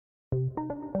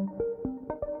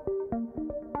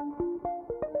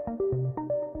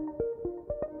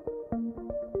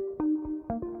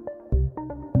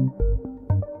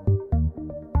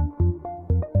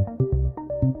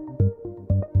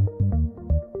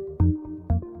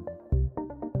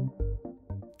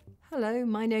Hello,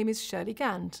 my name is Shirley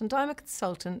Gant and I'm a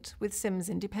consultant with Sims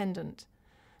Independent.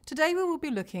 Today we will be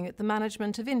looking at the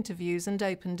management of interviews and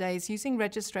open days using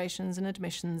registrations and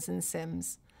admissions in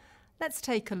Sims. Let's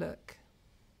take a look.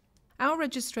 Our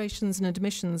registrations and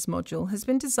admissions module has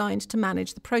been designed to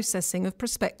manage the processing of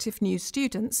prospective new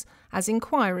students as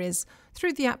inquiries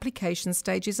through the application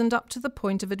stages and up to the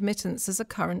point of admittance as a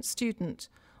current student.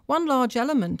 One large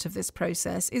element of this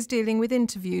process is dealing with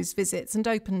interviews, visits and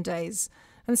open days,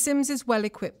 and Sims is well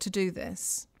equipped to do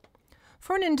this.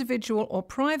 For an individual or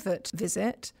private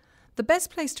visit, the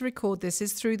best place to record this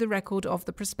is through the record of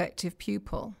the prospective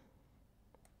pupil.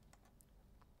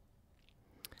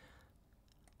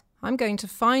 I'm going to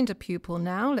find a pupil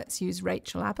now. Let's use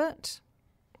Rachel Abbott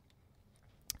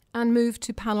and move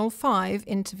to panel 5,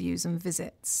 Interviews and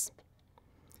Visits.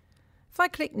 If I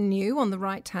click New on the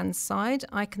right-hand side,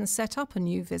 I can set up a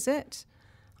new visit.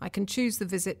 I can choose the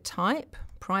visit type,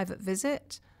 private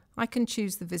visit. I can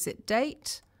choose the visit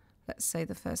date, let's say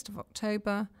the 1st of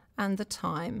October, and the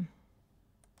time.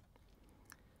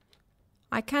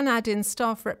 I can add in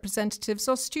staff representatives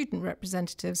or student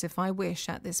representatives if I wish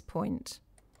at this point.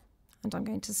 And I'm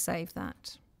going to save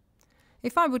that.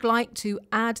 If I would like to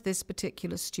add this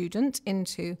particular student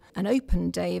into an open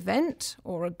day event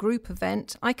or a group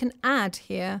event, I can add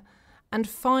here and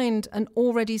find an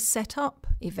already set up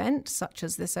event, such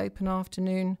as this open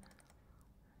afternoon,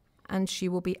 and she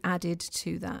will be added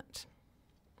to that.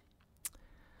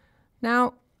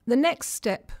 Now, the next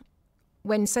step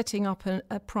when setting up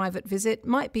a private visit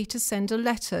might be to send a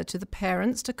letter to the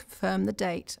parents to confirm the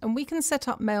date, and we can set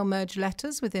up mail merge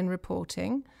letters within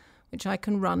reporting, which I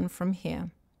can run from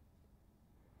here.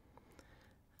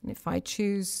 And if I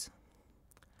choose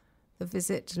the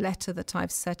visit letter that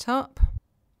I've set up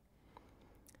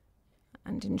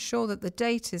and ensure that the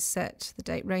date is set, the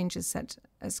date range is set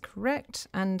as correct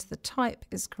and the type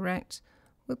is correct,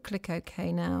 we'll click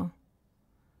OK now.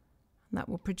 And that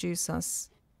will produce us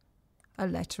a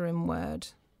letter in Word.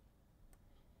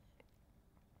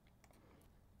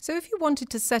 So if you wanted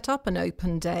to set up an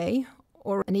open day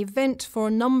or an event for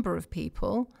a number of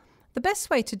people, the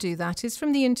best way to do that is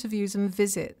from the Interviews and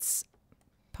Visits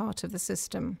part of the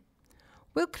system.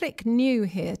 We'll click New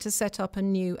here to set up a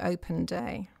new open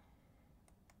day.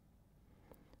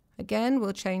 Again,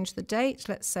 we'll change the date.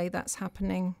 Let's say that's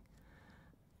happening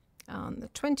on the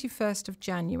 21st of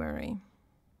January.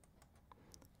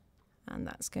 And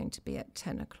that's going to be at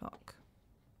 10 o'clock.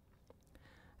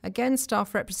 Again,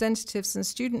 staff representatives and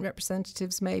student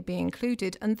representatives may be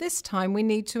included, and this time we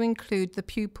need to include the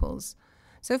pupils.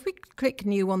 So if we click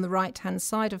New on the right-hand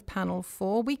side of panel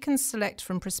 4, we can select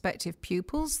from prospective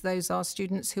pupils. Those are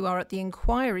students who are at the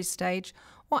inquiry stage,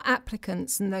 or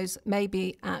applicants, and those may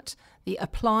be at the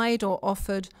applied or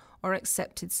offered or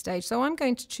accepted stage. So I'm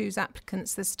going to choose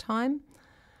applicants this time.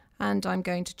 And I'm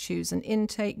going to choose an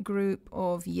intake group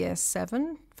of Year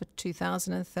 7 for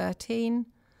 2013.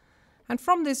 And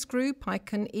from this group, I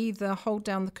can either hold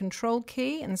down the Control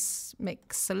key and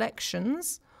make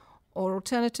selections, or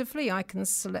alternatively, I can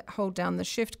hold down the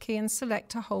Shift key and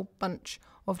select a whole bunch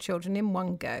of children in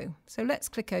one go. So let's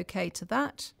click OK to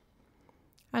that,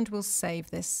 and we'll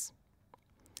save this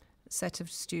set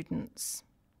of students.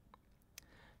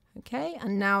 Okay,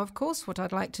 and now, of course, what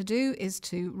I'd like to do is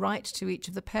to write to each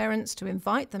of the parents to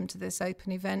invite them to this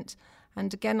open event.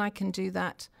 And again, I can do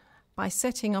that by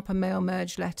setting up a mail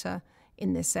merge letter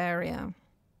in this area.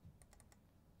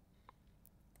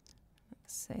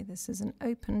 Let's say this is an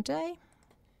open day.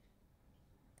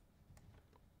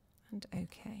 And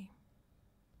OK.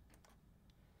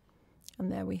 And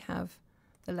there we have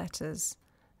the letters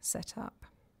set up.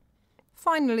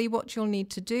 Finally, what you'll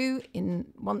need to do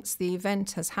once the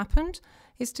event has happened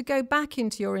is to go back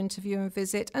into your interview and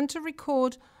visit and to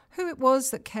record who it was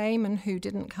that came and who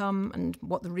didn't come and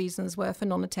what the reasons were for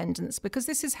non-attendance, because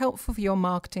this is helpful for your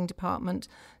marketing department.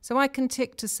 So I can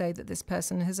tick to say that this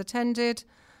person has attended,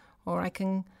 or I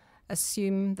can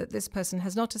assume that this person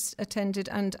has not attended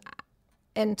and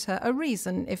enter a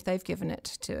reason if they've given it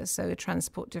to us, so a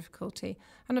transport difficulty.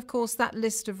 And of course, that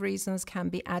list of reasons can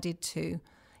be added to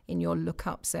in your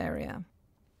lookups area.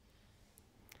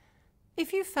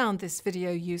 If you found this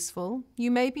video useful, you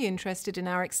may be interested in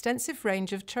our extensive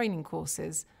range of training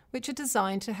courses, which are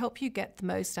designed to help you get the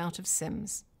most out of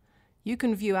Sims. You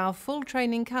can view our full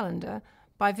training calendar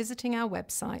by visiting our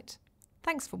website.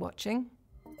 Thanks for watching.